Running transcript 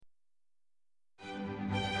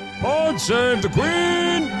God save the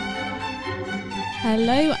Queen!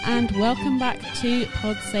 Hello and welcome back to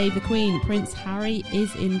Pod Save the Queen. Prince Harry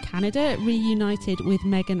is in Canada, reunited with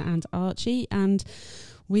Meghan and Archie, and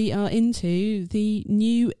we are into the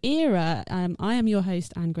new era. I am your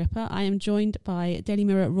host, Anne Gripper. I am joined by Daily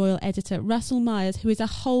Mirror royal editor Russell Myers, who is a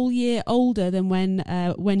whole year older than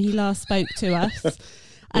when he last spoke to us.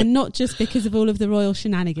 And not just because of all of the royal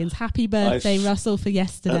shenanigans. Happy birthday, Russell, for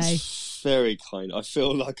yesterday. That's very kind. I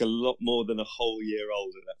feel like a lot more than a whole year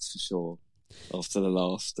older, that's for sure. After the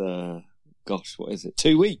last, what is it?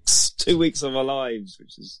 2 weeks. 2 weeks of our lives,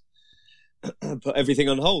 which has put everything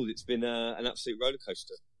on hold. It's been an absolute roller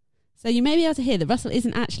coaster. So you may be able to hear that Russell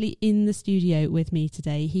isn't actually in the studio with me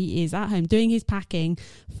today. He is at home doing his packing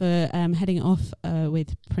for heading off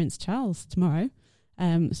with Prince Charles tomorrow.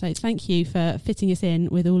 So thank you for fitting us in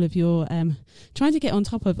with all of your trying to get on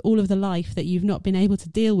top of all of the life that you've not been able to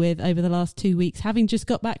deal with over the last 2 weeks, having just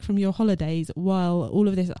got back from your holidays while all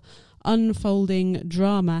of this unfolding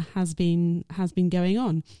drama has been going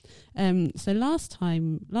on. So last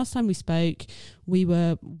time we spoke, we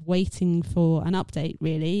were waiting for an update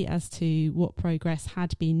really as to what progress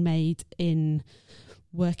had been made in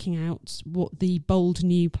working out what the bold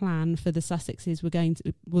new plan for the Sussexes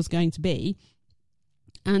was going to be.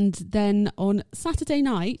 And then on Saturday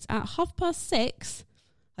night at 6:30,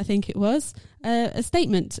 I think it was, a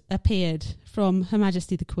statement appeared from Her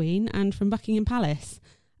Majesty the Queen and from Buckingham Palace.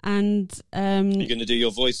 And you're going to do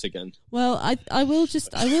your voice again? Well, I will just.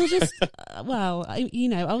 Well,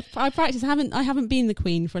 I practice. I haven't been the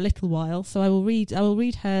Queen for a little while, so I will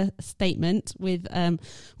read her statement with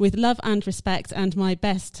love and respect and my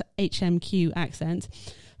best HMQ accent.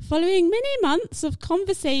 Following many months of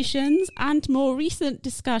conversations and more recent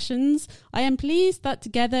discussions, I am pleased that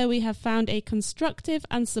together we have found a constructive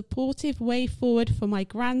and supportive way forward for my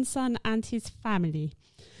grandson and his family.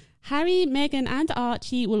 Harry, Meghan and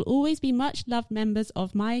Archie will always be much loved members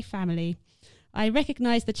of my family. I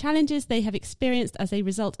recognise the challenges they have experienced as a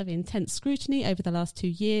result of intense scrutiny over the last 2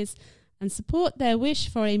 years and support their wish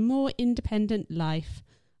for a more independent life.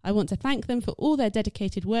 I want to thank them for all their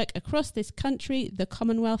dedicated work across this country, the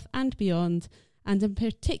Commonwealth and beyond, and am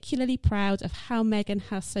particularly proud of how Meghan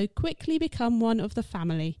has so quickly become one of the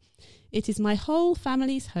family. It is my whole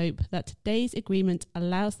family's hope that today's agreement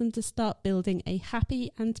allows them to start building a happy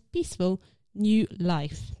and peaceful new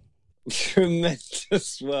life.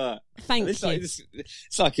 Tremendous work. Thank you.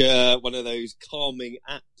 It's like one of those calming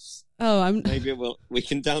apps. Oh, maybe we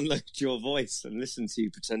can download your voice and listen to you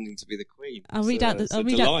pretending to be the Queen. I'll read out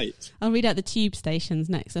the tube stations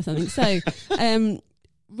next or something. So,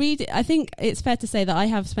 I think it's fair to say that I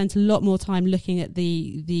have spent a lot more time looking at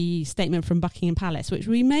the statement from Buckingham Palace, which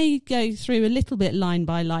we may go through a little bit line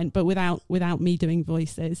by line, but without me doing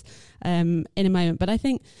voices in a moment. But I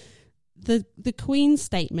think the Queen's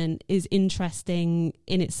statement is interesting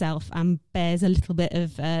in itself and bears a little bit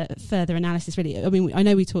of further analysis, really. I mean, I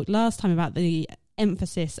know we talked last time about the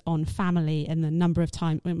emphasis on family and the number of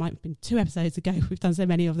times, it might have been 2 episodes ago, we've done so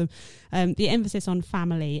many of them, the emphasis on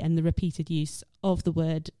family and the repeated use of the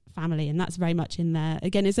word family, and that's very much in there.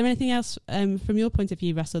 Again, is there anything else from your point of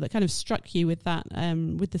view, Russell, that kind of struck you with that,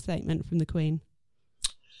 with the statement from the Queen?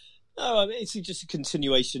 No, I mean, it's just a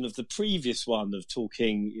continuation of the previous one of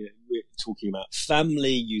talking about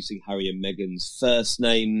family, using Harry and Meghan's first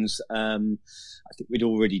names. I think we'd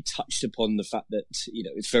already touched upon the fact that,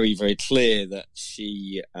 it's very, very clear that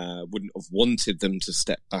she wouldn't have wanted them to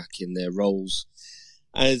step back in their roles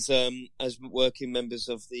as working members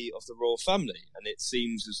of the royal family. And it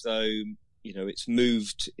seems as though, it's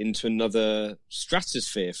moved into another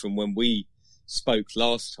stratosphere from when we spoke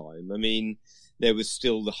last time. I mean, there was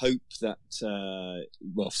still the hope that,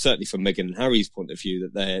 certainly from Meghan and Harry's point of view,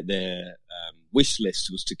 that their wish list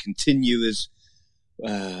was to continue as,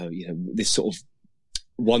 this sort of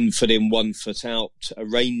 1 foot in, 1 foot out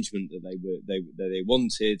arrangement that they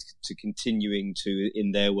wanted, to continuing to,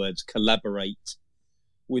 in their words, collaborate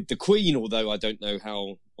with the Queen. Although I don't know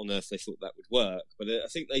how on earth they thought that would work, but I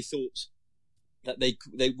think they thought that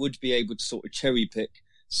they would be able to sort of cherry pick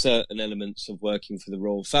certain elements of working for the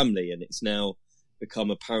royal family, and it's now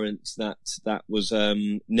become apparent that was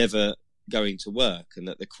never going to work, and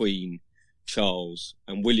that the Queen, Charles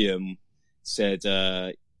and William said,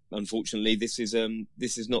 unfortunately, this is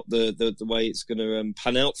not the way it's going to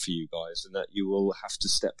pan out for you guys, and that you will have to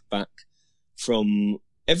step back from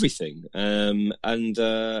everything. From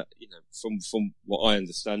what I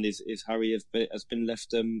understand is Harry has been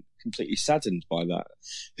left completely saddened by that.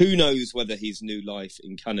 Who knows whether his new life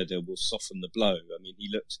in Canada will soften the blow? I mean, he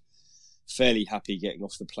looked fairly happy getting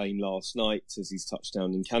off the plane last night as he's touched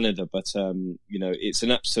down in Canada. But, it's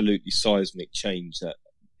an absolutely seismic change that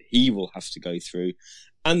he will have to go through,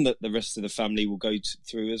 and that the rest of the family will go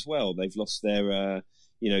through as well. They've lost their,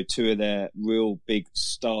 two of their real big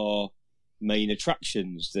star main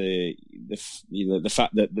attractions. The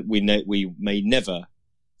fact that we may never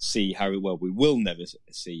see Harry. Well, we will never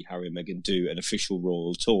see Harry and Meghan do an official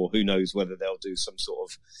royal tour. Who knows whether they'll do some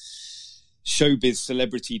sort of showbiz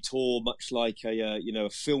celebrity tour, much like a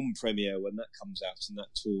film premiere when that comes out and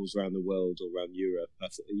that tours around the world or around Europe.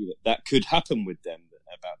 That could happen with them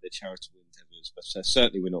about their charitable endeavours, but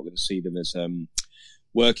certainly we're not going to see them as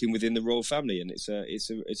working within the royal family, and it's a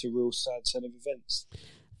real sad set of events.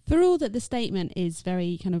 For all that the statement is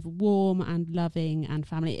very kind of warm and loving and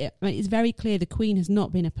family, it's very clear the Queen has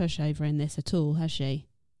not been a pushover in this at all, has she?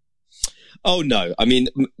 Oh no, I mean,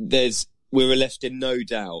 we're left in no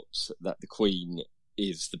doubt that the Queen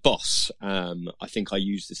is the boss. I think I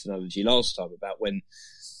used this analogy last time about when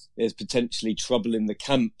there's potentially trouble in the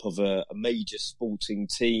camp of a major sporting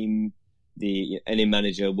team, any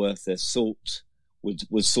manager worth their salt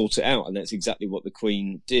would sort it out, and that's exactly what the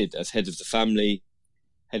Queen did. As head of the family,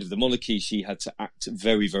 head of the monarchy, she had to act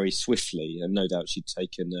very, very swiftly, and no doubt she'd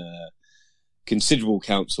taken considerable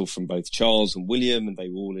counsel from both Charles and William, and they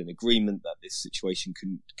were all in agreement that this situation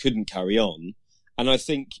couldn't carry on. And I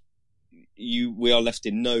think we are left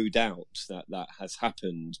in no doubt that has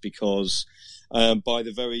happened, because by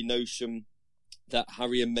the very notion that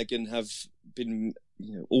Harry and Meghan have been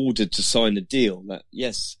ordered to sign a deal that,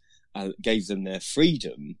 yes, gave them their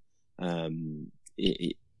freedom,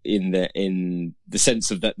 in the sense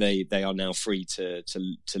of that they are now free to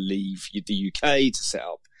leave the UK, to set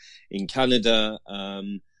up in Canada.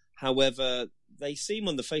 However, they seem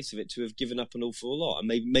on the face of it to have given up an awful lot, and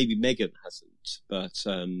maybe Meghan hasn't, but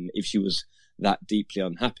if she was that deeply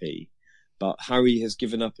unhappy. But Harry has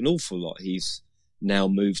given up an awful lot. He's now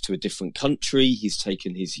moved to a different country. He's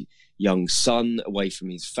taken his young son away from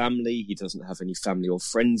his family. He doesn't have any family or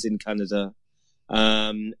friends in Canada.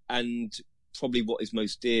 And probably what is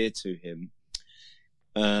most dear to him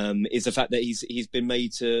is the fact that he's been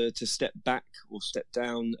made to step back or step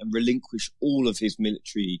down and relinquish all of his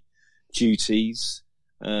military duties,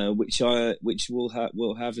 which will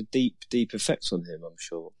have a deep effect on him, I'm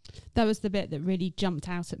sure. That was the bit that really jumped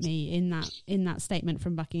out at me in that statement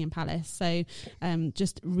from Buckingham Palace. So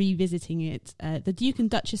just revisiting it, the Duke and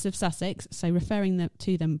Duchess of Sussex, so referring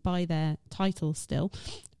to them by their title still,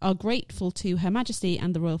 are grateful to Her Majesty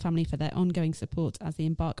and the royal family for their ongoing support as they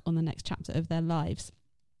embark on the next chapter of their lives.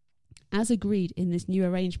 As agreed in this new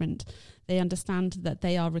arrangement, they understand that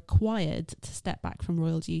they are required to step back from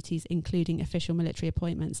royal duties, including official military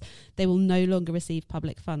appointments. They will no longer receive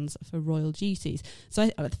public funds for royal duties. So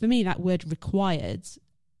for me, that word required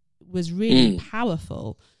was really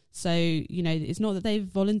powerful. So, it's not that they've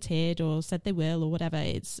volunteered or said they will or whatever.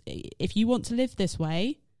 It's, if you want to live this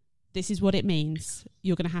way, this is what it means.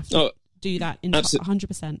 You're going to have to do that in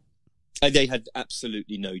 100%. They had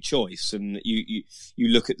absolutely no choice, and you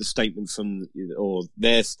look at the statement or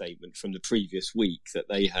their statement from the previous week, that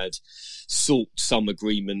they had sought some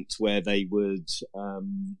agreement where they would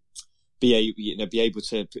be able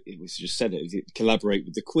to. It was just said collaborate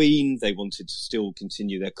with the Queen. They wanted to still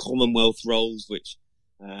continue their Commonwealth roles, which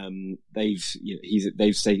they've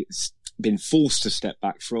been forced to step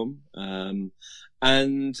back from,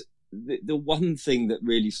 and. The one thing that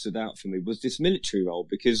really stood out for me was this military role,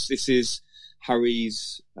 because this is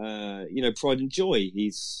Harry's, pride and joy.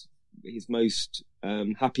 His most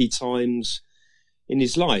happy times in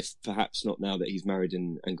his life. Perhaps not now that he's married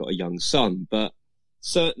and got a young son, but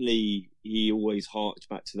certainly he always harked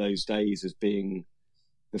back to those days as being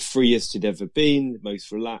the freest he'd ever been, the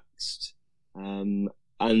most relaxed. And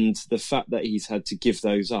the fact that he's had to give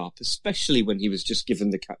those up, especially when he was just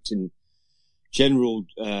given the Captain General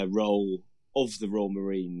role of the Royal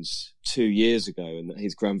Marines 2 years ago, and that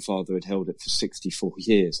his grandfather had held it for 64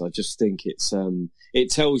 years. I just think it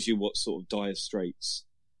tells you what sort of dire straits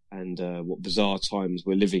and what bizarre times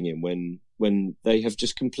we're living in when they have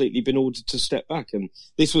just completely been ordered to step back. And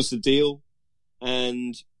this was the deal,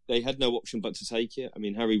 and they had no option but to take it. I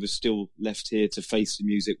mean, Harry was still left here to face the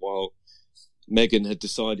music, while Meghan had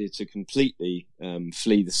decided to completely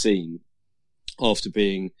flee the scene after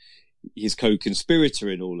being his co-conspirator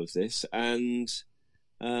in all of this, and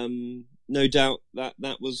no doubt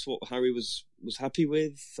that was what Harry was happy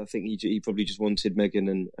with. I think he probably just wanted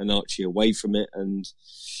Meghan and Archie away from it, and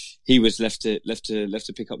he was left to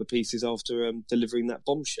pick up the pieces after delivering that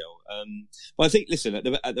bombshell. But I think, listen, at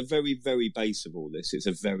the very, very base of all this, it's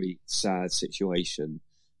a very sad situation.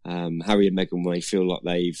 Harry and Meghan may feel like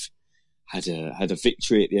they've had a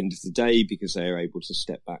victory at the end of the day because they are able to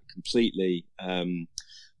step back completely.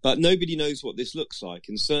 But nobody knows what this looks like,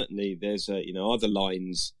 and certainly there's other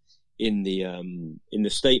lines in the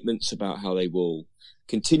statements about how they will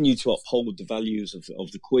continue to uphold the values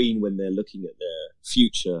of the Queen when they're looking at their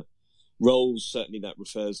future roles. Certainly, that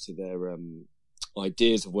refers to their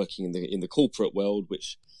ideas of working in the corporate world,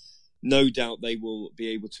 which no doubt they will be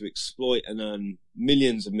able to exploit and earn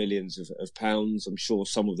millions and millions of pounds. I'm sure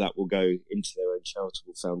some of that will go into their own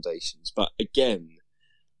charitable foundations. But again,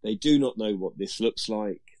 they do not know what this looks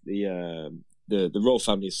like. The royal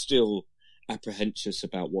family is still apprehensive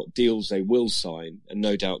about what deals they will sign, and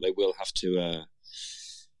no doubt they will have to,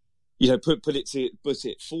 put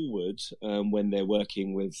it forward when they're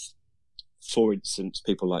working with, for instance,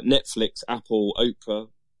 people like Netflix, Apple, Oprah,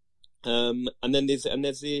 and then there's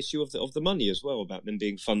the issue of the money as well, about them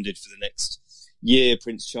being funded for the next year.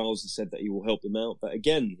 Prince Charles has said that he will help them out, but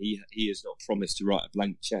again, he has not promised to write a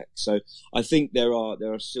blank check. So I think there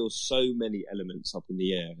are still so many elements up in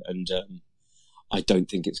the air, and I don't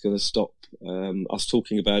think it's going to stop us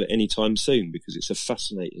talking about it anytime soon, because it's a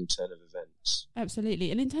fascinating turn of events. Absolutely.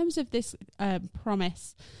 And in terms of this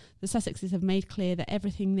promise, the Sussexes have made clear that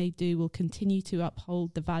everything they do will continue to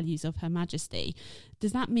uphold the values of Her Majesty.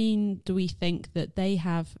 Does that mean, do we think that they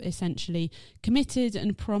have essentially committed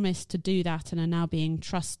and promised to do that and are now being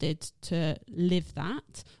trusted to live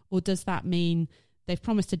that? Or does that mean they've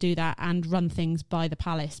promised to do that and run things by the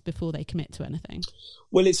palace before they commit to anything?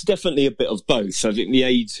 Well, it's definitely a bit of both. I think the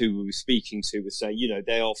aides who we were speaking to were saying,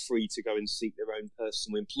 they are free to go and seek their own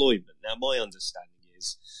personal employment. Now, my understanding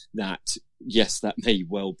is that, yes, that may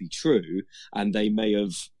well be true, and they may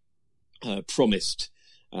have promised,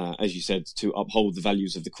 as you said, to uphold the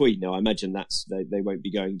values of the Queen. Now, I imagine they won't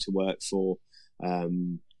be going to work for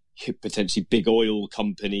potentially big oil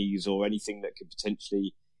companies or anything that could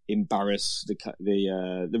potentially embarrass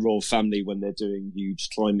the royal family when they're doing huge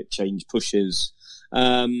climate change pushes,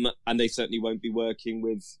 and they certainly won't be working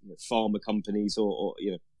with pharma companies or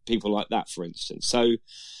people like that, for instance. So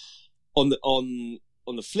on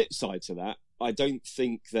the flip side to that, I don't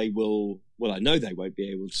think they will. Well, I know they won't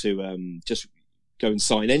be able to just go and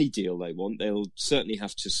sign any deal they want. They'll certainly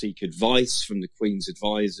have to seek advice from the Queen's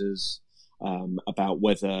advisors about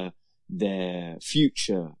whether their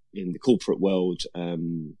future in the corporate world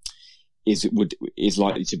is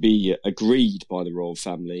likely to be agreed by the royal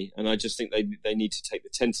family. And I just think they need to take the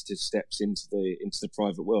tentative steps into the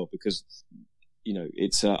private world, because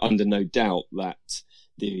it's under no doubt that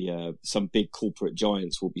some big corporate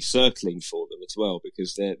giants will be circling for them as well,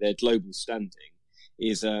 because their global standing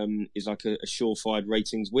is like a surefire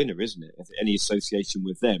ratings winner, isn't it? Any association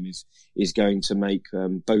with them is going to make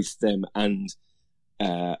both them and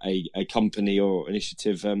a company or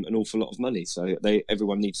initiative an awful lot of money. So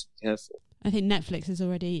everyone needs to be careful. I think Netflix has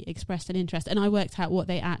already expressed an interest, and I worked out what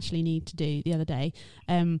they actually need to do the other day.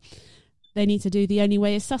 They need to do The Only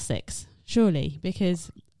Way is Sussex, surely,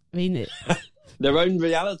 because their own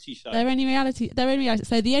reality show. Their own reality.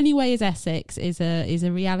 So The Only Way is Essex is a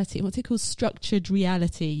reality. What's it called? Structured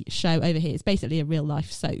reality show over here. It's basically a real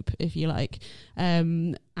life soap, if you like.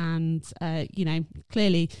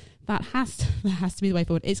 Clearly that has to be the way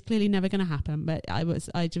forward. It's clearly never going to happen. But it's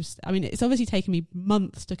obviously taken me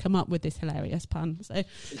months to come up with this hilarious pun. So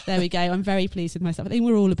there we go. I'm very pleased with myself. I think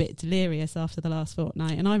we're all a bit delirious after the last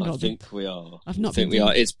fortnight, and I think we are. We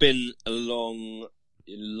are. It's been a long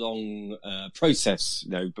process,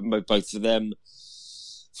 but both of them.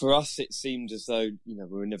 For us, it seemed as though we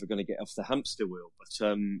were never going to get off the hamster wheel.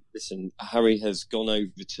 But listen, Harry has gone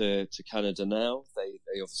over to Canada now.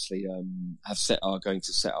 They obviously are going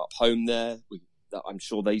to set up home there. I'm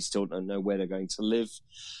sure they still don't know where they're going to live.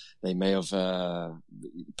 They may have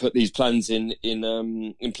put these plans in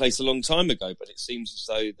place a long time ago, but it seems as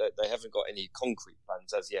though that they haven't got any concrete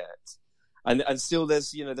plans as yet. And still there's,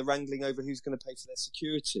 the wrangling over who's going to pay for their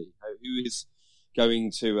security, who is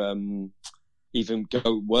going to even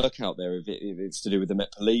go work out there if it's to do with the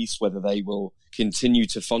Met Police, whether they will continue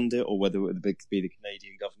to fund it or whether it would be the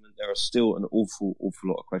Canadian government. There are still an awful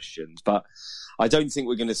lot of questions. But I don't think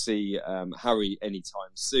we're going to see Harry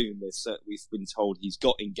anytime soon. We've been told he's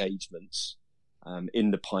got engagements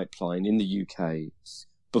in the pipeline in the UK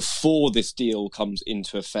before this deal comes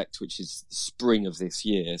into effect, which is the spring of this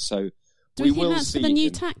year. So do we think that's for the new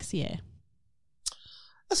tax year?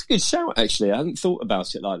 That's a good shout, actually. I hadn't thought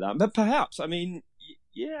about it like that. But perhaps,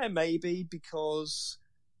 maybe, because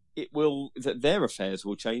that their affairs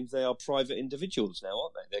will change. They are private individuals now,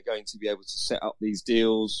 aren't they? They're going to be able to set up these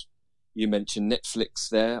deals You mentioned Netflix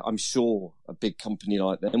there. I'm sure a big company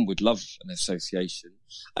like them would love an association.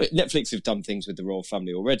 I mean, Netflix have done things with the royal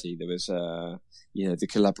family already. There was, the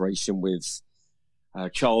collaboration with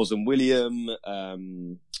Charles and William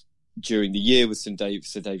during the year with Sir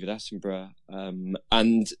David Attenborough,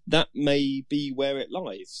 and that may be where it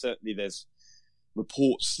lies. Certainly, there's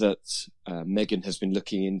reports that Meghan has been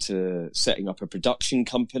looking into setting up a production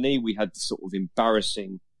company. We had the sort of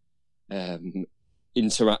embarrassing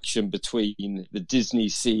interaction between the Disney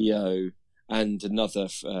CEO and another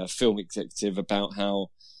film executive about how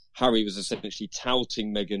Harry was essentially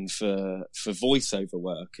touting Meghan for voiceover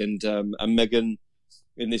work, and Meghan,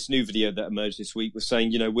 in this new video that emerged this week, was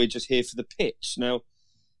saying, we're just here for the pitch. Now,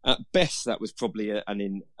 at best, that was probably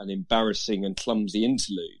an embarrassing and clumsy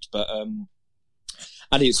interlude, but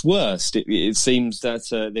at its worst, it seems that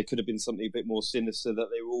there could have been something a bit more sinister, that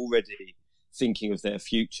they were already thinking of their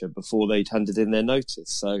future before they'd handed in their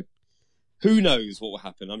notice. So who knows what will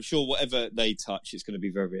happen? I'm sure whatever they touch, it's going to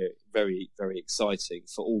be very, very, very exciting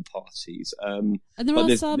for all parties. And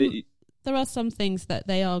there are some things that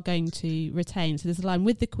they are going to retain. So there's a line: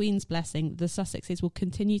 with the Queen's blessing, the Sussexes will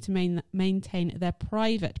continue to maintain their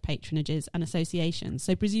private patronages and associations.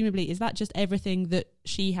 So presumably, is that just everything that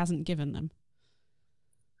she hasn't given them?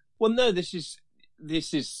 Well, no, this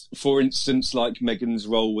is, for instance, like Meghan's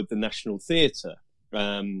role with the National Theatre.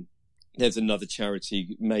 There's another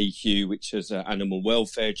charity, Mayhew, which is an animal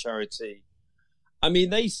welfare charity. I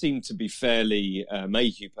mean, they seem to be fairly...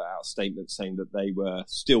 Mayhew put out a statement saying that they were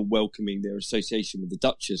still welcoming their association with the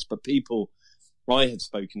Duchess, but people I had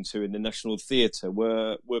spoken to in the National Theatre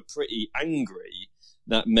were pretty angry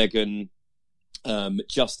that Meghan,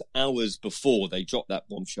 just hours before they dropped that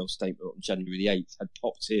bombshell statement on January the 8th, had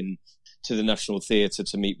popped in to the National Theatre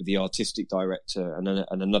to meet with the artistic director and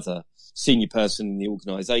another senior person in the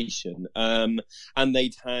organisation. And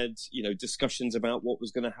they'd had, discussions about what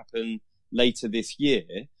was going to happen later this year.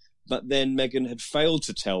 But then Meghan had failed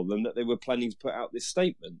to tell them that they were planning to put out this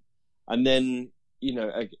statement. And then,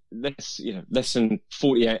 less than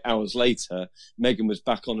 48 hours later, Meghan was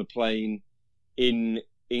back on a plane in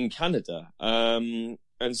Canada. And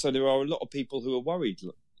so there are a lot of people who are worried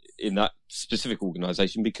in that specific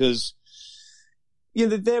organisation because,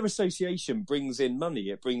 their association brings in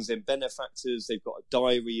money. It brings in benefactors. They've got a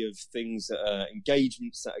diary of things,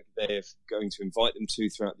 engagements that they're going to invite them to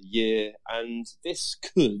throughout the year. And this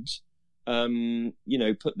could,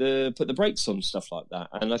 put the brakes on stuff like that.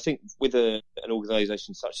 And I think with an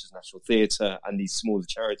organisation such as National Theatre and these smaller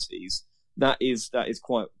charities, that is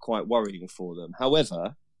quite worrying for them.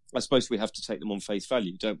 However, I suppose we have to take them on face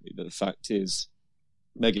value, don't we? But the fact is,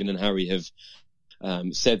 Meghan and Harry have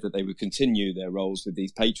said that they would continue their roles with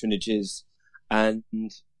these patronages, and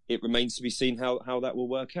it remains to be seen how that will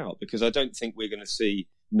work out, because I don't think we're going to see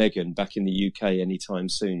Meghan back in the UK anytime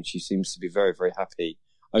soon. She seems to be very, very happy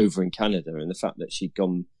over in Canada, and the fact that she'd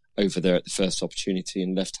gone over there at the first opportunity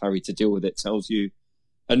and left Harry to deal with it tells you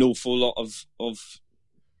an awful lot of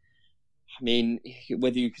I mean,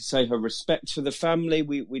 whether you could say her respect for the family,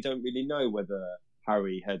 we don't really know. Whether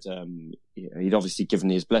Harry had, he'd obviously given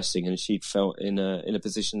his blessing, and she'd felt in a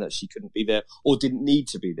position that she couldn't be there or didn't need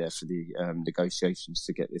to be there for the negotiations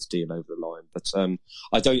to get this deal over the line. But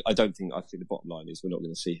I think the bottom line is we're not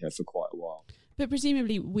going to see her for quite a while. But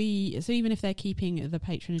presumably so even if they're keeping the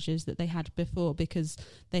patronages that they had before, because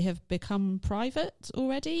they have become private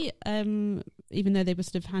already, even though they were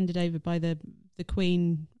sort of handed over by the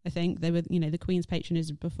Queen, I think they were, the Queen's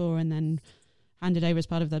patronage before and then handed over as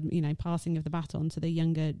part of the, passing of the baton to the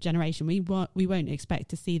younger generation. We won't expect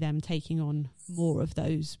to see them taking on more of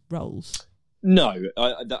those roles. No,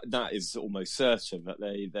 that is almost certain that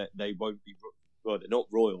they won't be. Well, they're not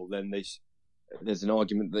royal. Then there's an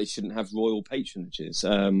argument that they shouldn't have royal patronages.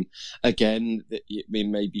 Again, it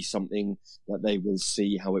may be something that they will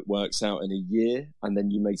see how it works out in a year, and then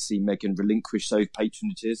you may see Meghan relinquish those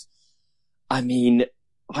patronages. I mean,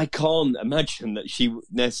 I can't imagine that she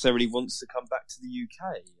necessarily wants to come back to the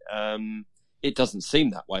UK. It doesn't seem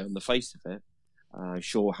that way on the face of it.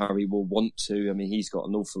 Sure, Harry will want to. I mean, he's got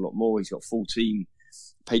an awful lot more. He's got 14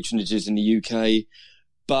 patronages in the UK.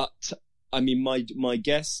 But, I mean, my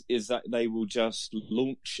guess is that they will just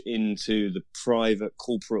launch into the private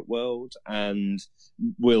corporate world and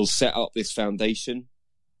will set up this foundation,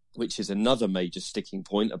 which is another major sticking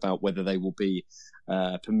point about whether they will be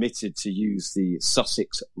permitted to use the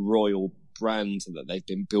Sussex Royal brand that they've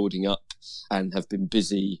been building up and have been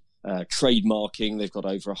busy trademarking. They've got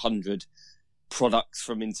over 100 products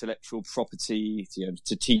from intellectual property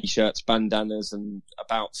to T-shirts, bandanas, and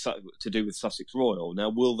to do with Sussex Royal. Now,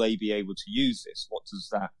 will they be able to use this? What does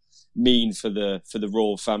that mean for the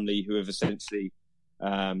royal family, who have essentially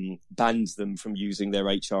banned them from using their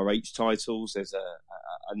HRH titles. There's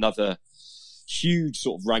another huge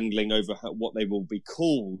sort of wrangling over what they will be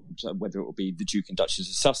called, whether it will be the Duke and Duchess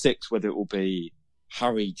of Sussex, whether it will be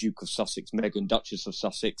Harry, Duke of Sussex, Meghan, Duchess of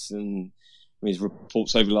Sussex. And there's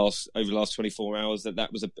reports over the last 24 hours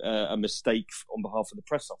that was a mistake on behalf of the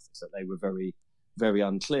press office, that they were very, very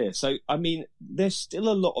unclear. So, I mean, there's still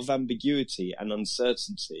a lot of ambiguity and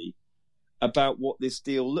uncertainty about what this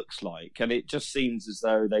deal looks like. And it just seems as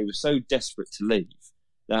though they were so desperate to leave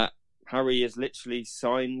that Harry has literally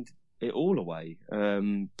signed it all away,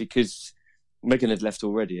 because Meghan had left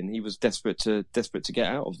already, and he was desperate to get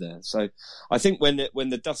out of there. So I think when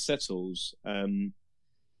the dust settles,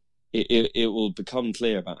 it will become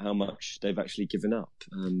clear about how much they've actually given up.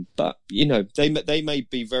 But they may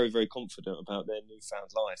be very, very confident about their newfound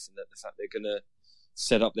life, and that the fact they're going to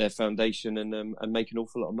set up their foundation and make an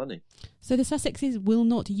awful lot of money. So the Sussexes will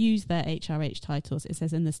not use their HRH titles, it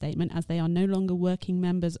says in the statement, as they are no longer working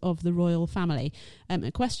members of the royal family. A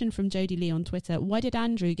question from Jodie Lee on Twitter: why did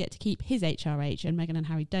Andrew get to keep his HRH and Meghan and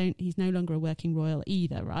Harry don't? He's no longer a working royal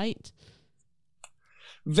either, right?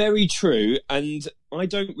 Very true, and I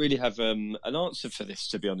don't really have an answer for this,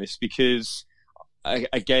 to be honest, because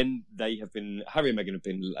again, Harry and Meghan have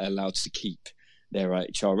been allowed to keep their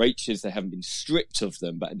HRHs. They haven't been stripped of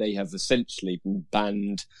them, but they have essentially been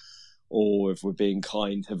banned, or if we're being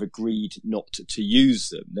kind, have agreed not to use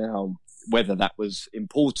them. Now, whether that was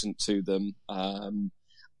important to them,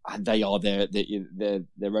 they are their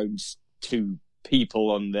own two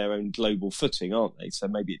people on their own global footing, aren't they? So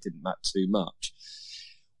maybe it didn't matter too much.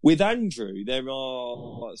 With Andrew, there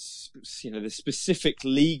are the specific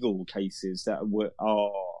legal cases that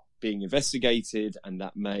are being investigated, and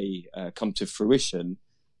that may come to fruition.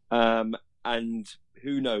 And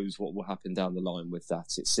who knows what will happen down the line with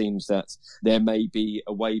that. It seems that there may be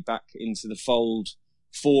a way back into the fold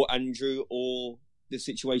for Andrew, or the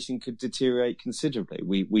situation could deteriorate considerably.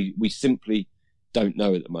 We simply don't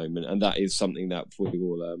know at the moment, and that is something that we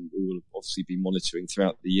will obviously be monitoring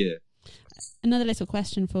throughout the year. Another little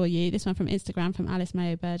question for you. This one from Instagram, from Alice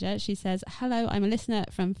Mayo Berger. She says, hello, I'm a listener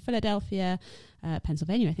from Philadelphia,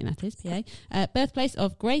 Pennsylvania, I think that is, PA, birthplace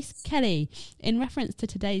of Grace Kelly. In reference to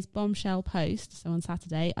today's bombshell post, so on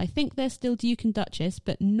Saturday, I think they're still Duke and Duchess,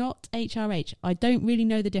 but not HRH. I don't really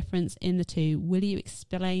know the difference in the two. Will you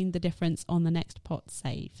explain the difference on the next pot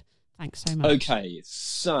save? Thanks so much. Okay,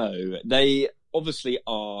 so they obviously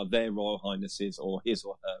are their Royal Highnesses, or his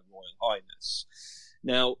or her Royal Highness.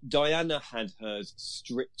 Now, Diana had hers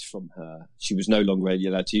stripped from her. She was no longer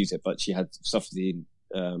allowed to use it, but she had suffered the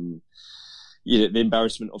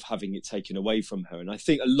embarrassment of having it taken away from her. And I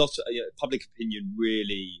think a lot of public opinion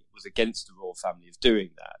really was against the royal family of doing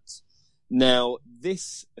that. Now,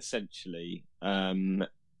 this essentially,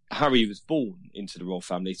 Harry was born into the royal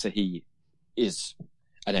family, so he is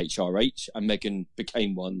an HRH, and Meghan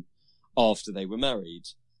became one after they were married.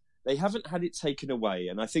 They haven't had it taken away,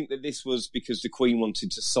 and I think that this was because the Queen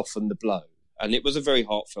wanted to soften the blow. And it was a very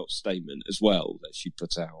heartfelt statement as well that she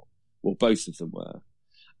put out. Well, both of them were.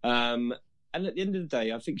 And at the end of the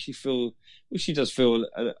day, I think she does feel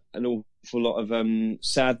an awful lot of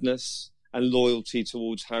sadness and loyalty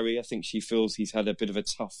towards Harry. I think she feels he's had a bit of a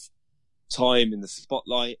tough time in the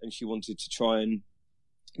spotlight, and she wanted to try and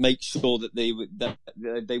make sure that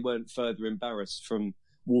they weren't further embarrassed from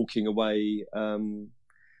walking away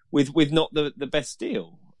with not the best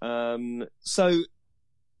deal. So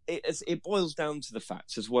it boils down to the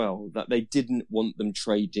fact as well that they didn't want them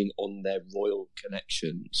trading on their royal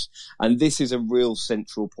connections. And this is a real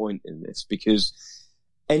central point in this, because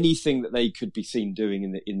anything that they could be seen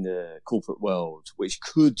doing in the corporate world, which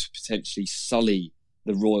could potentially sully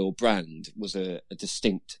the royal brand, was a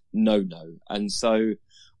distinct no-no. And so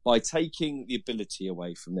by taking the ability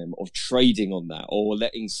away from them of trading on that, or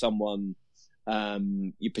letting someone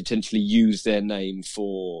you potentially use their name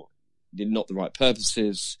for not the right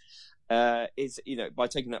purposes, by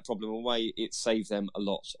taking that problem away, it saved them a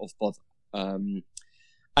lot of bother.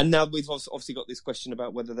 And now we've obviously got this question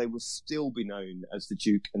about whether they will still be known as the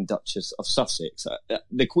Duke and Duchess of Sussex.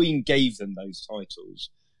 The Queen gave them those titles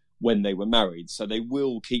when they were married, so they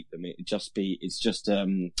will keep them.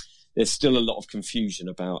 There's still a lot of confusion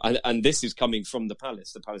about, and this is coming from the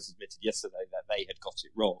palace. The palace admitted yesterday that they had got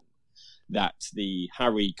it wrong, that the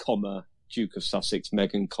Harry, Duke of Sussex,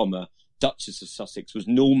 Meghan, Duchess of Sussex was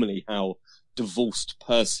normally how divorced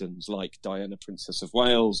persons like Diana, Princess of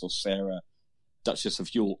Wales, or Sarah, Duchess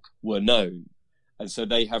of York, were known. And so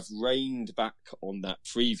they have reined back on that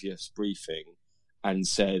previous briefing and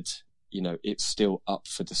said, it's still up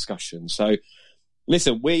for discussion. So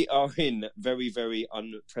Listen, we are in very, very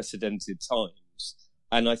unprecedented times,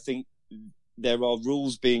 and I think there are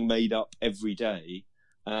rules being made up every day,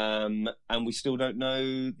 and we still don't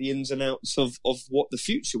know the ins and outs of what the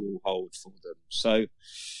future will hold for them. So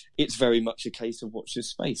it's very much a case of watch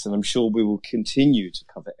this space, and I'm sure we will continue to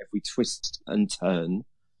cover every twist and turn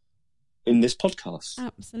in this podcast.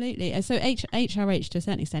 Absolutely. So HRH, to a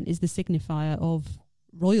certain extent, is the signifier of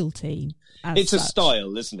royalty. It's a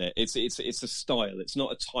style, isn't it? It's a style. It's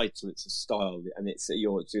not a title. It's a style, and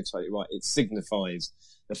you're totally right. It signifies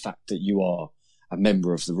the fact that you are a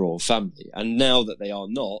member of the royal family. And now that they are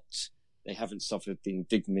not, they haven't suffered the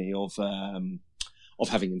indignity of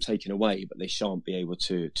having them taken away, but they shan't be able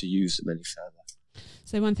to use them any further.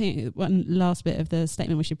 So one last bit of the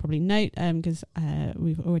statement we should probably note, because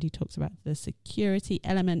we've already talked about the security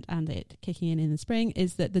element and it kicking in the spring,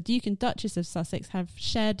 is that the Duke and Duchess of Sussex have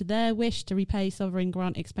shared their wish to repay sovereign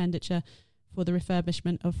grant expenditure for the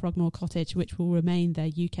refurbishment of Frogmore Cottage, which will remain their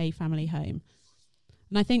UK family home.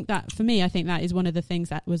 And I think that, for me, that is one of the things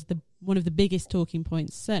that was one of the biggest talking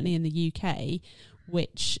points, certainly in the UK,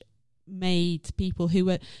 which made people who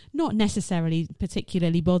were not necessarily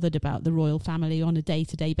particularly bothered about the royal family on a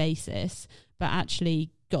day-to-day basis, but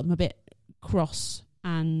actually got them a bit cross.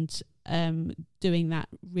 And doing that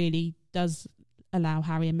really does allow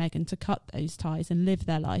Harry and Meghan to cut those ties and live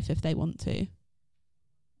their life if they want to.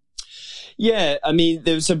 Yeah, I mean,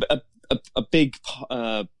 there was a big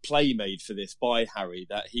play made for this by Harry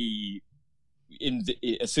that he,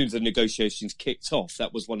 as soon as the negotiations kicked off,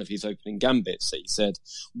 that was one of his opening gambits. That he said,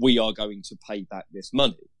 "We are going to pay back this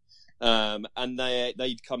money," and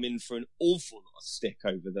they'd come in for an awful lot of stick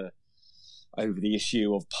over the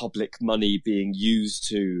issue of public money being used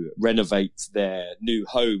to renovate their new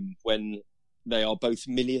home when they are both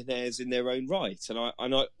millionaires in their own right.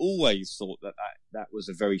 And I always thought that was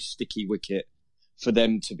a very sticky wicket for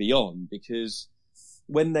them to be on, because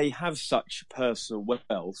when they have such personal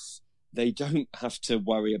wealth, they don't have to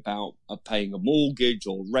worry about paying a mortgage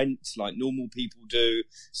or rent like normal people do,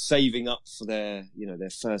 saving up for their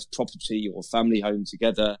first property or family home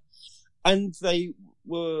together. And they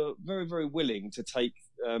were very, very willing to take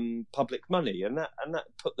public money, and that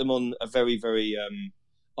put them on a very, very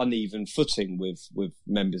uneven footing with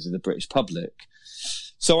members of the British public.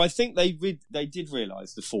 So I think they did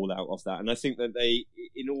realise the fallout of that, and I think that they,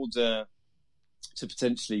 in order to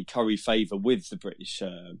potentially curry favour with the British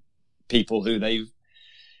people who they've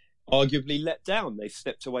arguably let down, they've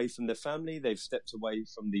stepped away from their family, they've stepped away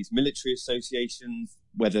from these military associations,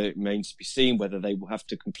 whether it remains to be seen whether they will have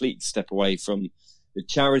to completely step away from the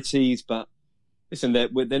charities. But listen, they're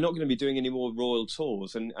not going to be doing any more royal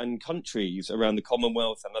tours, and countries around the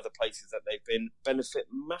Commonwealth and other places that they've been benefit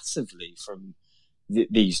massively from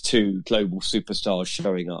these two global superstars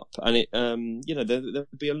showing up. And there'll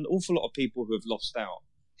be an awful lot of people who have lost out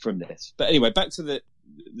from this. But anyway, back to the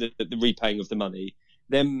repaying of the money.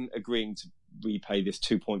 Them agreeing to repay this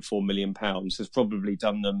 £2.4 million has probably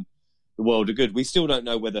done them the world of good. We still don't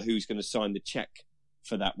know who's going to sign the cheque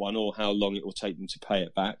for that one or how long it will take them to pay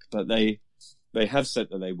it back. But they have said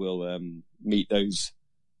that they will meet those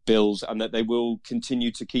bills and that they will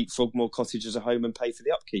continue to keep Frogmore Cottage as a home and pay for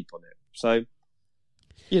the upkeep on it. So,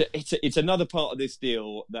 it's another part of this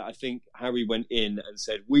deal that I think Harry went in and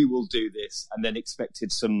said, we will do this, and then expected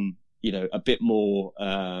some, a bit more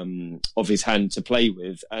of his hand to play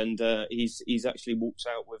with. And he's actually walked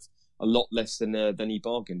out with a lot less than he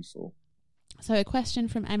bargained for. So a question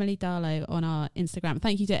from Emily Darlow on our Instagram.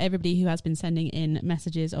 Thank you to everybody who has been sending in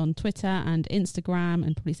messages on Twitter and Instagram,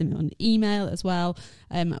 and probably something on email as well.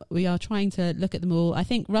 We are trying to look at them all. I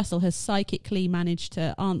think Russell has psychically managed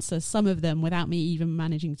to answer some of them without me even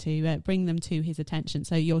managing to bring them to his attention.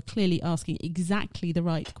 So you're clearly asking exactly the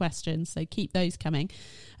right questions. So keep those coming.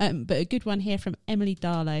 But a good one here from Emily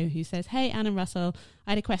Darlow, who says, "Hey, Anne and Russell,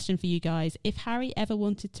 I had a question for you guys. If Harry ever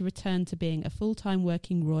wanted to return to being a full-time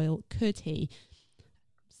working royal, could he?"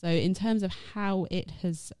 So in terms of how it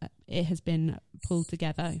has been pulled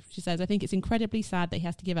together, she says, "I think it's incredibly sad that he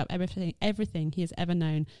has to give up everything he has ever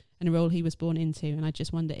known and a role he was born into, and I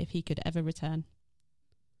just wonder if he could ever return."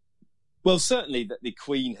 Well, certainly that the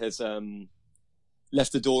Queen has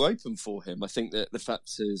left the door open for him. I think that the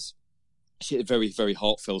fact is she had a very, very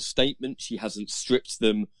heartfelt statement. She hasn't stripped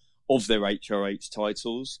them of their HRH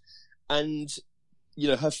titles. And,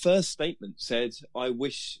 her first statement said, "I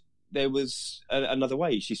wish there was another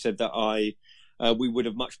way." She said that we would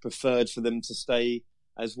have much preferred for them to stay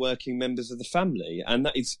as working members of the family. And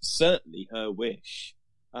that is certainly her wish.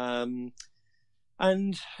 And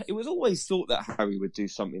it was always thought that Harry would do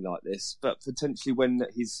something like this, but potentially when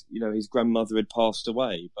his grandmother had passed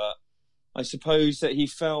away. But I suppose that he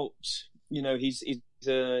felt, he's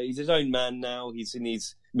his own man now. He's in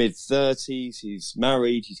his mid-30s. He's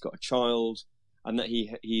married. He's got a child, and that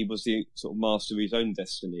he was the sort of master of his own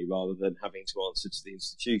destiny rather than having to answer to the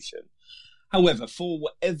institution. However, for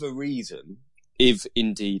whatever reason, if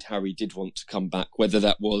indeed Harry did want to come back, whether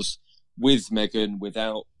that was with Meghan,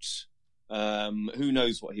 without, who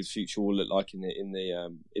knows what his future will look like in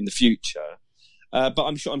the future. But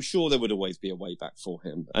I'm sure there would always be a way back for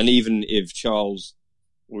him. And even if Charles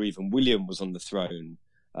or even William was on the throne,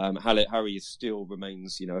 Harry still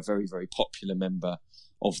remains, a very, very popular member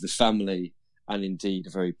of the family, and indeed a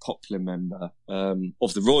very popular member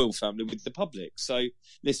of the royal family with the public. So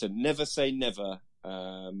listen, never say never.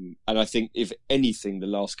 And I think if anything, the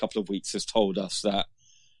last couple of weeks has told us that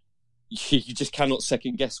you just cannot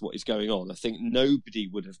second guess what is going on. I think nobody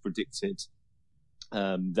would have predicted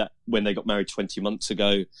that when they got married 20 months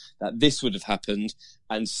ago, that this would have happened.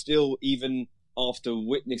 And still, even after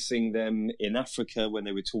witnessing them in Africa, when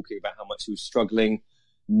they were talking about how much he was struggling,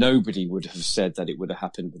 nobody would have said that it would have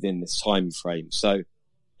happened within this time frame. So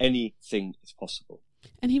anything is possible.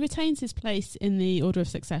 And he retains his place in the order of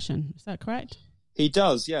succession. Is that correct? He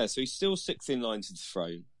does, yeah. So he's still sixth in line to the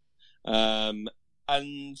throne. And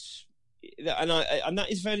that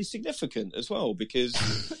is very significant as well, because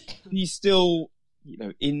he's still,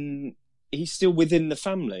 he's still within the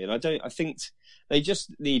family. And I think they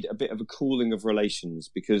just need a bit of a cooling of relations,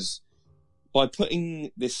 because by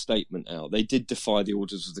putting this statement out, they did defy the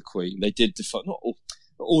orders of the Queen. They did defy, not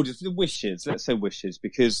orders, the wishes, let's say wishes,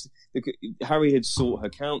 because Harry had sought her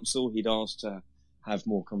counsel. He'd asked to have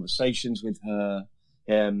more conversations with her.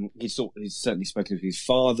 He's certainly spoken to his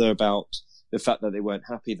father about the fact that they weren't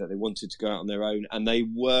happy, that they wanted to go out on their own. And they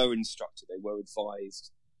were instructed, they were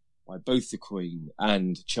advised by both the Queen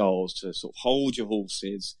and Charles to sort of hold your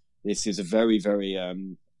horses. This is a very, very,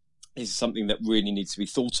 this is something that really needs to be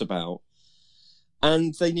thought about.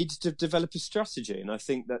 And they needed to develop a strategy. And I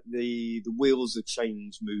think that the wheels of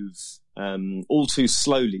change move all too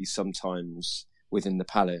slowly sometimes within the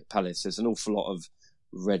palace. There's an awful lot of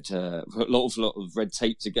red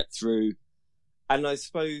tape to get through. And I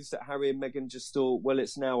suppose that Harry and Meghan just thought, well,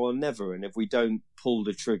 it's now or never. And if we don't pull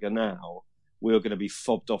the trigger now, we're going to be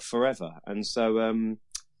fobbed off forever. And so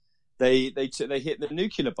they hit the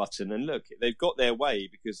nuclear button. And look, they've got their way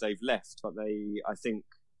because they've left. But I think,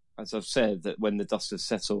 as I've said, that when the dust has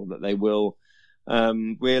settled, that they will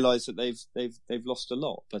realise that they've lost a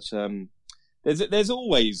lot. But there's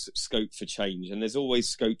always scope for change, and there's always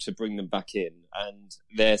scope to bring them back in. And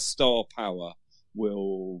their star power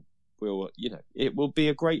will it will be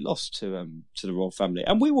a great loss to the royal family,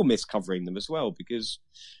 and we will miss covering them as well, because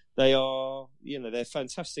they are, they're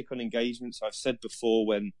fantastic on engagements. I've said before,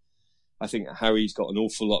 when I think Harry's got an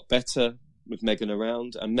awful lot better with Meghan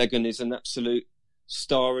around, and Meghan is an absolute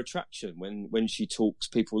star attraction. When she talks,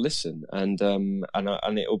 people listen, and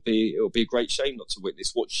it'll be a great shame not to witness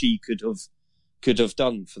what she could have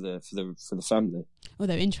done for the family.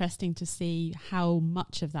 Although interesting to see how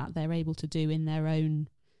much of that they're able to do in their own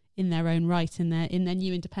right, in their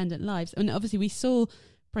new independent lives. And obviously we saw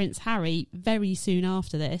Prince Harry very soon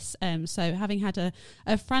after this. So having had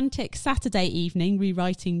a frantic Saturday evening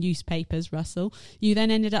rewriting newspapers, Russell, you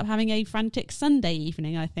then ended up having a frantic Sunday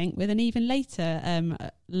evening, I think, with an even later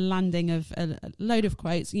landing of a load of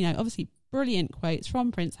quotes. Obviously brilliant quotes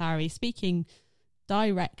from Prince Harry, speaking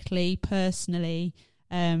directly, personally,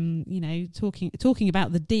 talking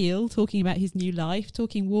about the deal, talking about his new life,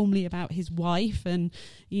 talking warmly about his wife, and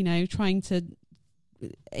trying to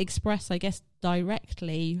express, I guess,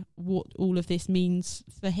 directly what all of this means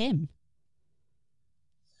for him.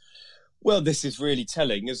 Well, this is really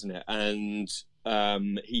telling, isn't it? And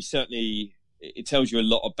it tells you a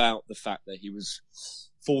lot about the fact that he was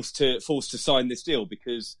forced to sign this deal,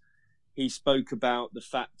 because he spoke about the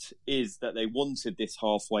fact is that they wanted this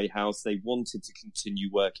halfway house. They wanted to continue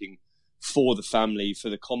working for the family, for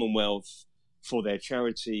the Commonwealth, for their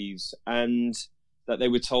charities, and that they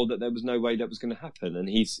were told that there was no way that was going to happen. And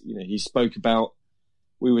he spoke about,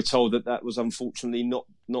 we were told that was unfortunately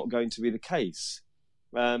not going to be the case.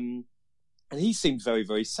 And he seemed very,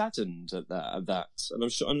 very saddened at that. And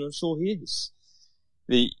I'm sure he is.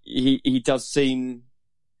 He does seem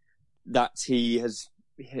that he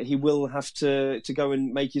will have to go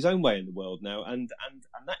and make his own way in the world now, and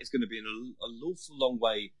that is going to be an awful long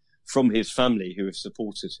way from his family, who have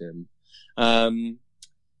supported him.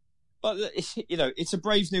 But it's a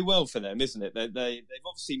brave new world for them, isn't it? They've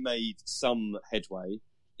obviously made some headway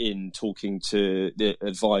in talking to the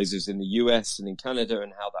advisors in the US and in Canada,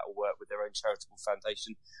 and how that will work with their own charitable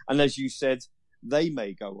foundation. And as you said, they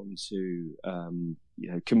may go on to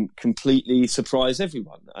completely surprise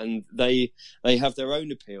everyone. And they have their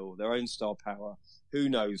own appeal, their own star power. Who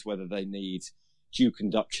knows whether they need Duke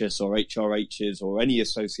and Duchess or HRHs or any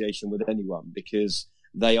association with anyone, because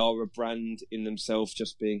they are a brand in themselves,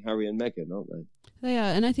 just being Harry and Meghan, aren't they? They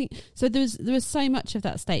are, and I think so. There was so much of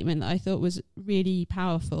that statement that I thought was really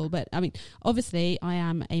powerful. But I mean, obviously, I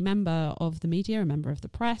am a member of the media, a member of the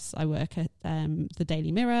press. I work at the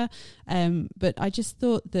Daily Mirror, but I just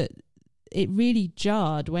thought that it really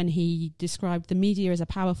jarred when he described the media as a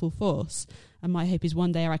powerful force. And my hope is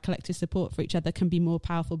one day our collective support for each other can be more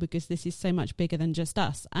powerful, because this is so much bigger than just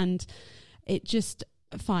us. And it just,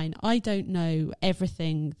 fine, I don't know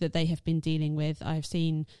everything that they have been dealing with. I've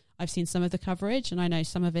seen some of the coverage, and I know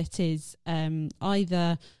some of it is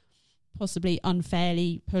either possibly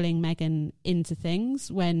unfairly pulling Meghan into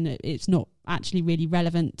things when it's not actually really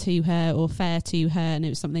relevant to her or fair to her. And it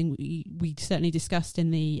was something we certainly discussed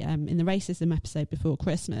in the racism episode before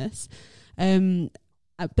Christmas.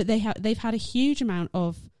 But they've had a huge amount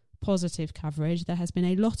of positive coverage. There has been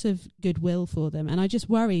a lot of goodwill for them, and I just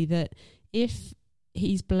worry that if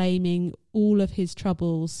he's blaming all of his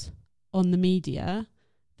troubles on the media,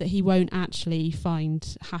 that he won't actually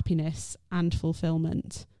find happiness and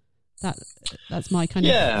fulfillment. That's my kind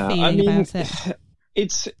of feeling about it.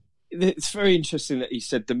 It's very interesting that he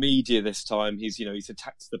said the media this time. He's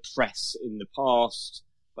attacked the press in the past,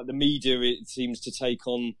 but the media, it seems to take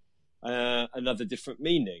on another different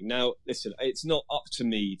meaning. Now, listen, it's not up to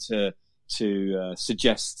me to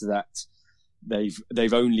suggest that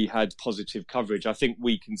they've only had positive coverage. I think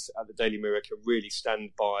we can, at the Daily Mirror, can really stand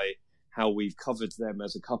by how we've covered them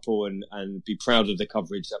as a couple and be proud of the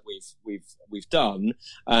coverage that we've done.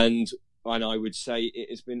 And I would say it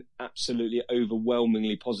has been absolutely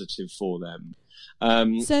overwhelmingly positive for them.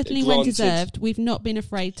 Certainly when deserved. We've not been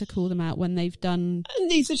afraid to call them out when they've done. And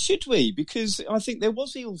neither should we, because I think there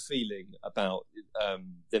was ill feeling about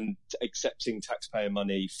them accepting taxpayer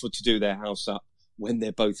money to do their house up when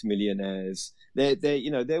they're both millionaires.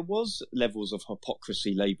 There was levels of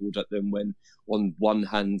hypocrisy labelled at them when, on one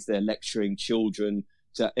hand, they're lecturing children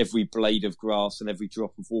that every blade of grass and every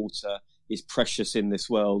drop of water is precious in this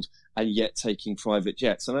world, and yet taking private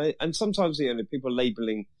jets. And sometimes people are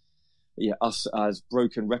labelling us as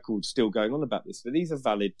broken records still going on about this, but these are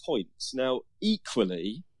valid points. Now,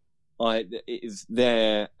 equally, it is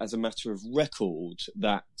there as a matter of record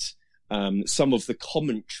that some of the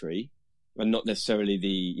commentary, and not necessarily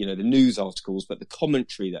the news articles, but the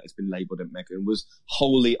commentary that has been labelled at Meghan was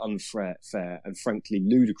wholly unfair and frankly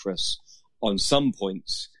ludicrous on some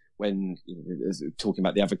points. When talking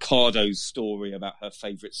about the avocados story about her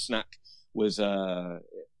favourite snack was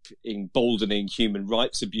emboldening human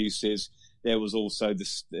rights abuses, there was also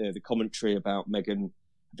the commentary about Meghan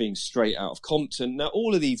being straight out of Compton. Now,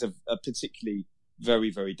 all of these are particularly very,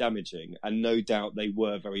 very damaging, and no doubt they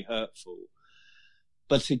were very hurtful.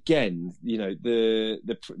 But again, the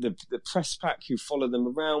press pack who follow them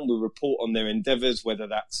around will report on their endeavours, whether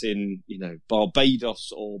that's in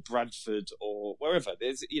Barbados or Bradford or wherever.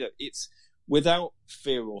 It's without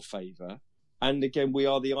fear or favour. And again, we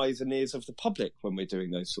are the eyes and ears of the public when we're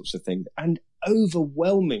doing those sorts of things. And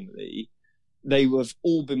overwhelmingly, they have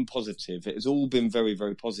all been positive. It has all been very,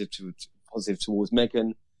 very positive towards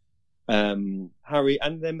Meghan, Harry,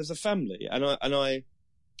 and them as a family. And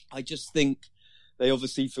I just think they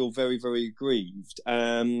obviously feel very, very aggrieved.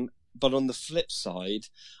 But on the flip side,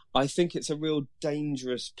 I think it's a real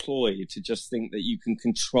dangerous ploy to just think that you can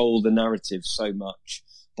control the narrative so much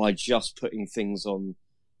by just putting things on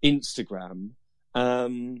Instagram.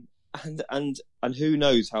 And who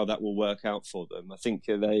knows how that will work out for them. I think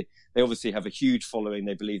they obviously have a huge following.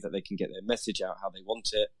 They believe that they can get their message out how they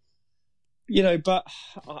want it. But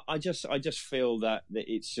I just feel that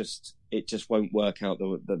it just won't work out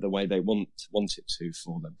the way they want it to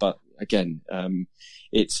for them. But again,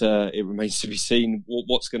 it remains to be seen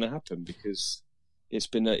what's going to happen, because it's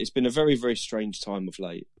been a very, very strange time of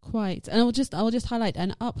late. Quite, and I will just highlight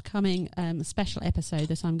an upcoming special episode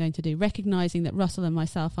that I'm going to do, recognising that Russell and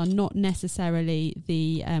myself are not necessarily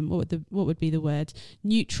the what would be the word,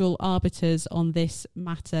 neutral arbiters on this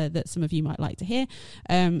matter that some of you might like to hear.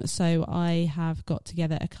 So I have got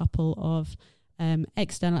together a couple of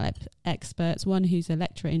external experts, one who's a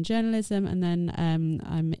lecturer in journalism, and then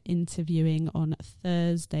I'm interviewing on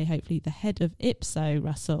Thursday, hopefully, the head of IPSO,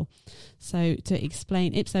 Russell. So to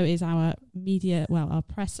explain, IPSO is our our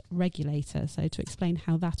press regulator, so to explain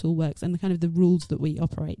how that all works and the kind of the rules that we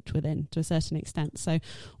operate within to a certain extent. So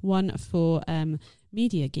one for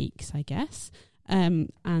media geeks, I guess.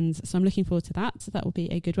 And so I'm looking forward to that. So that will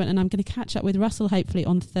be a good one. And I'm going to catch up with Russell hopefully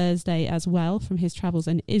on Thursday as well from his travels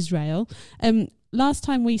in Israel. last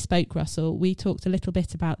time we spoke, Russell, we talked a little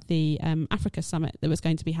bit about the Africa summit that was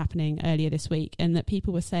going to be happening earlier this week, and that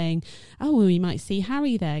people were saying, oh, well, we might see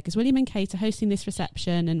Harry there because William and Kate are hosting this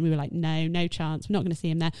reception, and we were like, no chance, we're not going to see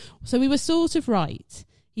him there. So we were sort of right.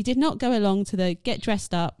 He did not go along to the get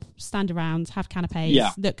dressed up, stand around, have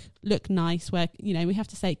canapes, look nice, where, you know, we have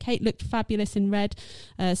to say Kate looked fabulous in red.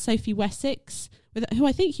 Sophie Wessex, who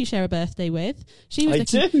I think you share a birthday with. She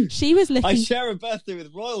was looking. I share a birthday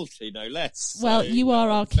with royalty, no less. Well, so, you are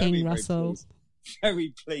our king, very, Russell.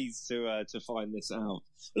 Very pleased to find this out.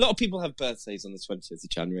 A lot of people have birthdays on the 20th of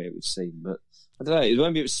January, it would seem, but I don't know. It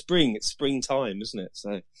won't be spring. It's springtime, isn't it?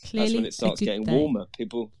 So clearly, that's when it starts getting warmer.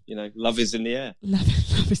 People, you know, love is in the air.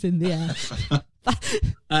 Love is in the air.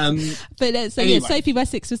 But anyway. Sophie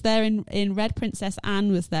Wessex was there in red. Princess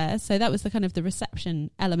Anne was there, so that was the kind of the reception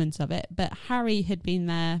element of it. But Harry had been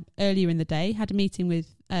there earlier in the day, had a meeting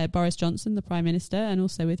with Boris Johnson, the Prime Minister, and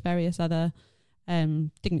also with various other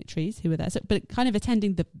dignitaries who were there. So, but kind of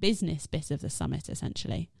attending the business bit of the summit,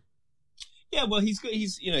 essentially. Yeah, well, he's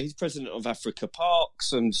president of Africa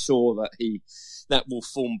Parks. I'm sure that will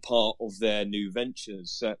form part of their new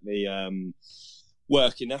ventures. Certainly,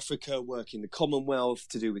 work in Africa, work in the Commonwealth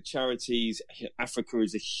to do with charities. Africa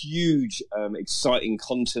is a huge, exciting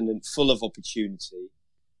continent full of opportunity,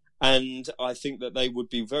 and I think that they would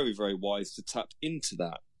be very, very wise to tap into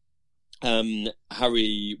that.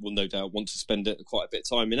 Harry will no doubt want to spend quite a bit of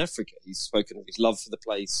time in Africa. He's spoken of his love for the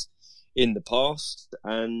place in the past,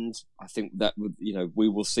 and I think that would, we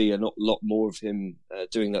will see a lot more of him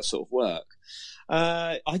doing that sort of work.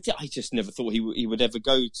 I just never thought he would ever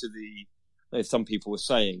go to the. Some people were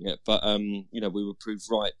saying it, but we were proved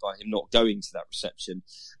right by him not going to that reception.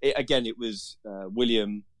 It was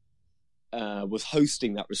William was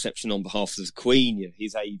hosting that reception on behalf of the Queen.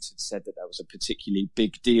 His aides had said that was a particularly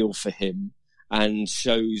big deal for him, and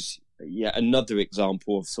shows yet another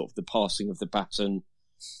example of sort of the passing of the baton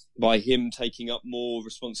by him taking up more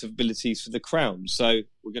responsibilities for the crown. So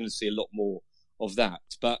we're going to see a lot more of that.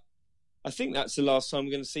 But I think that's the last time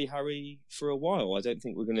we're going to see Harry for a while. I don't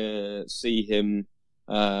think we're going to see him,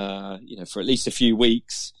 for at least a few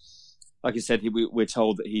weeks. Like I said, we're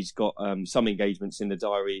told that he's got some engagements in the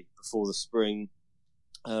diary before the spring.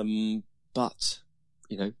 But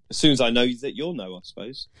as soon as I know that, you'll know, I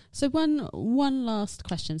suppose. So one last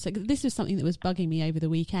question. So this was something that was bugging me over the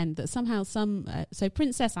weekend, that somehow so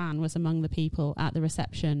Princess Anne was among the people at the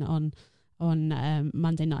reception on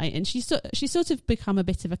Monday night, and she's sort of become a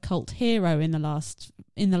bit of a cult hero in the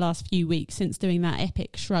last few weeks, since doing that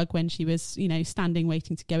epic shrug when she was standing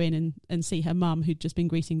waiting to go in and see her mum, who'd just been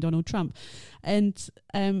greeting Donald Trump. And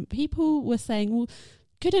people were saying, well,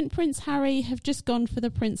 couldn't Prince Harry have just gone for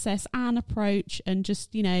the Princess Anne approach and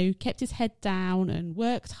just kept his head down and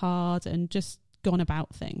worked hard and just gone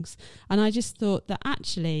about things? And I just thought that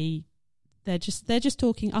actually they're just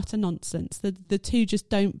talking utter nonsense. The two just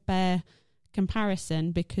don't bear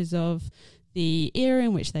comparison because of the era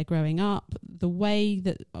in which they're growing up, the way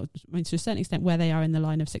that, to a certain extent, where they are in the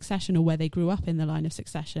line of succession, or where they grew up in the line of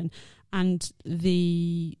succession, and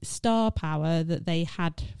the star power that they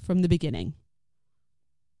had from the beginning.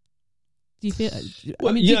 Do you feel?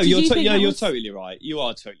 Well, you're totally right. You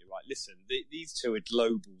are totally right. Listen, these two are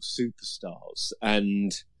global superstars,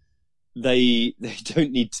 and they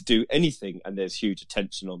don't need to do anything, and there's huge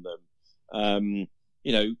attention on them.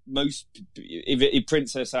 If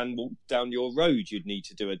Princess Anne walked down your road, you'd need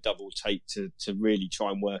to do a double take to really try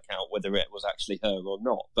and work out whether it was actually her or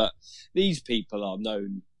not. But these people are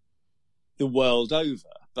known the world over.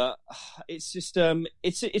 But it's just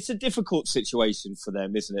it's a difficult situation for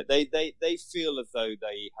them, isn't it? They feel as though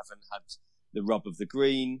they haven't had the rub of the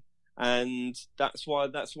green, and that's why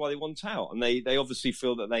they want out. And they obviously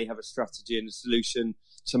feel that they have a strategy and a solution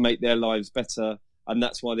to make their lives better. And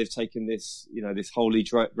that's why they've taken this, this wholly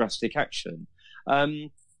drastic action. I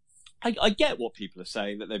get what people are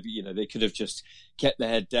saying, that they could have just kept their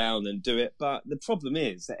head down and do it. But the problem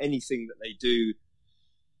is that anything that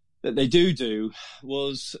they do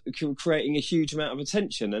was creating a huge amount of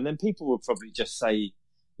attention. And then people will probably just say,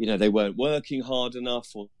 they weren't working hard enough,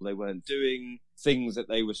 or they weren't doing things that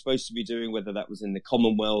they were supposed to be doing, whether that was in the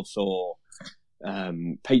Commonwealth or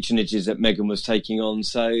patronages that Meghan was taking on.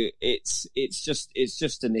 So it's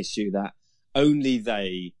just an issue that only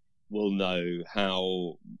they will know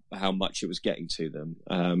how much it was getting to them.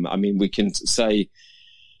 We can say,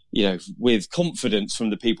 with confidence from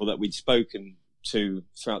the people that we'd spoken to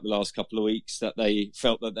throughout the last couple of weeks, that they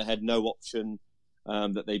felt that they had no option,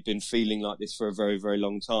 that they'd been feeling like this for a very, very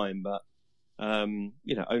long time. But only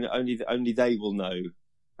they will know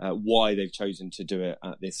why they've chosen to do it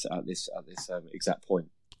at this exact point.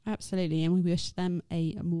 Absolutely, and we wish them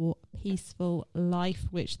a more peaceful life,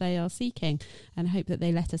 which they are seeking, and hope that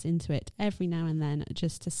they let us into it every now and then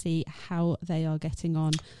just to see how they are getting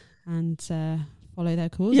on and follow their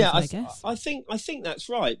causes. Yeah, I guess. I think that's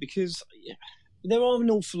right, because there are an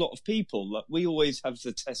awful lot of people. Like, we always have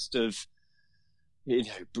the test of, you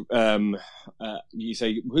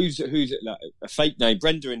say who's like, a fake name.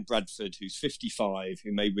 Brenda in Bradford, who's 55,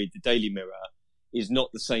 who may read the Daily Mirror, is not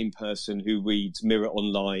the same person who reads Mirror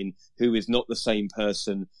Online, who is not the same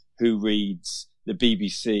person who reads the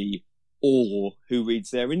BBC or who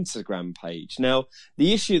reads their Instagram page. Now,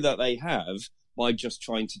 the issue that they have by just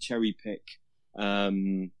trying to cherry pick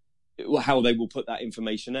how they will put that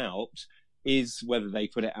information out is whether they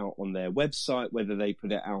put it out on their website, whether they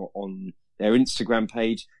put it out on their Instagram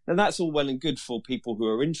page. Now, that's all well and good for people who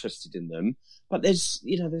are interested in them, but there's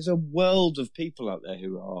a world of people out there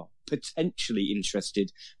who are potentially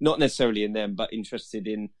interested, not necessarily in them, but interested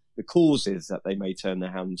in the causes that they may turn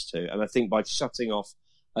their hands to. And I think by shutting off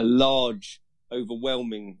a large,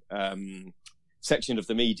 overwhelming section of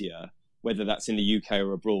the media, whether that's in the UK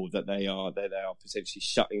or abroad, that they are potentially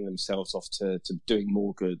shutting themselves off to doing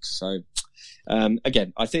more good. So,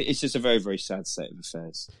 again, I think it's just a very, very sad state of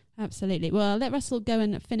affairs. Absolutely. Well, I'll let Russell go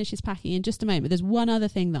and finish his packing in just a moment. But there's one other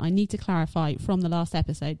thing that I need to clarify from the last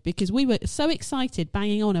episode, because we were so excited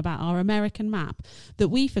banging on about our American map that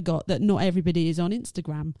we forgot that not everybody is on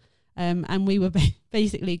Instagram. And we were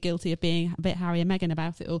basically guilty of being a bit Harry and Meghan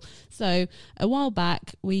about it all. So a while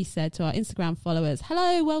back, we said to our Instagram followers,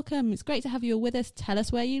 hello, welcome. It's great to have you all with us. Tell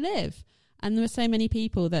us where you live. And there were so many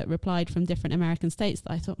people that replied from different American states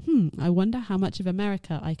that I thought, I wonder how much of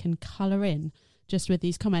America I can colour in just with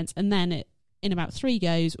these comments. And then in about 3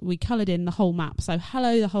 goes, we coloured in the whole map. So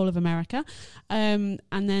hello, the whole of America. And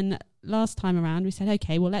then last time around, we said,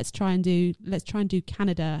 okay, well, let's try and do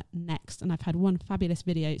Canada next. And I've had one fabulous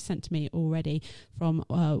video sent to me already from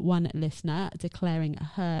one listener declaring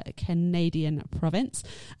her Canadian province.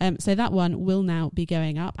 So that one will now be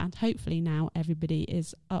going up, and hopefully now everybody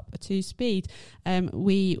is up to speed.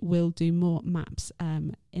 We will do more maps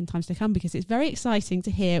in times to come, because it's very exciting to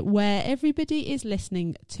hear where everybody is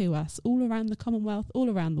listening to us all around the Commonwealth, all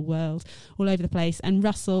around the world, all over the place. And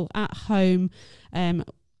Russell at home,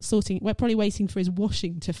 we're probably waiting for his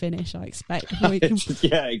washing to finish, I expect. Before we can...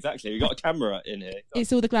 Yeah, exactly. We've got a camera in here.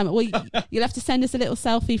 It's all the glamour. Well, you'll have to send us a little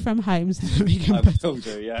selfie from home so that we can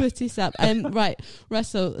put this up. Right,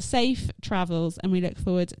 Russell, safe travels, and we look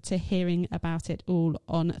forward to hearing about it all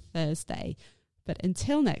on Thursday. But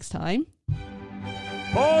until next time...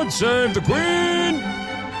 God save the Queen!